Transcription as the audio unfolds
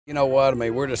You know what? I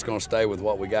mean, we're just going to stay with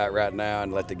what we got right now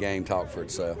and let the game talk for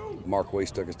itself.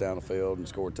 Marquise took us down the field and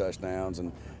scored touchdowns,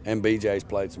 and B.J.'s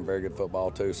played some very good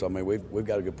football too. So, I mean, we've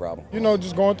got a good problem. You know,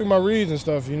 just going through my reads and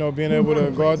stuff, you know, being able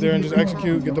to go out there and just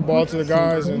execute, get the ball to the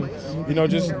guys and, you know,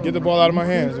 just get the ball out of my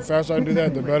hands. The faster I can do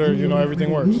that, the better, you know,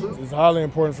 everything works. It's highly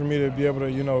important for me to be able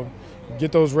to, you know,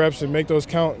 get those reps and make those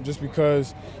count just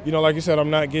because, you know, like you said,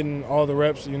 I'm not getting all the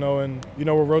reps, you know, and, you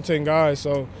know, we're rotating guys.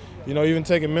 So, you know, even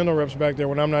taking mental reps back there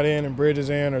when I'm not in and Bridge is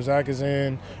in or Zach is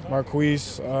in,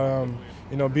 Marquise,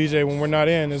 you know, B.J., when we're not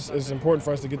in, it's important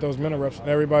for us to get those mental reps. And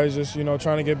everybody's just, you know,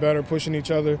 trying to get better, pushing each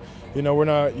other. You know, we're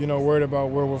not, you know, worried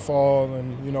about where we'll fall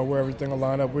and, you know, where everything will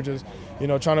line up. We're just, you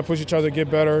know, trying to push each other, get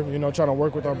better, you know, trying to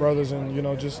work with our brothers and, you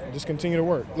know, just continue to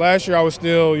work. Last year I was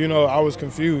still, you know, I was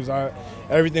confused.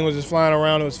 Everything was just flying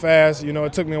around. It was fast. You know,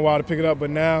 it took me a while to pick it up. But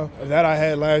now that I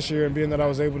had last year and being that I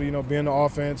was able to, you know, be in the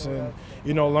offense and,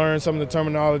 you know, learn some of the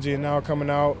terminology and now coming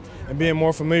out and being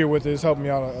more familiar with it has helped me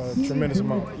out a tremendous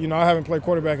amount. You know, I haven't played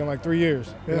quarterback in like 3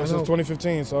 years, you know, since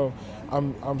 2015. So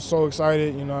I'm so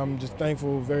excited. You know, I'm just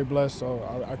thankful, very blessed.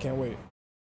 So I can't wait.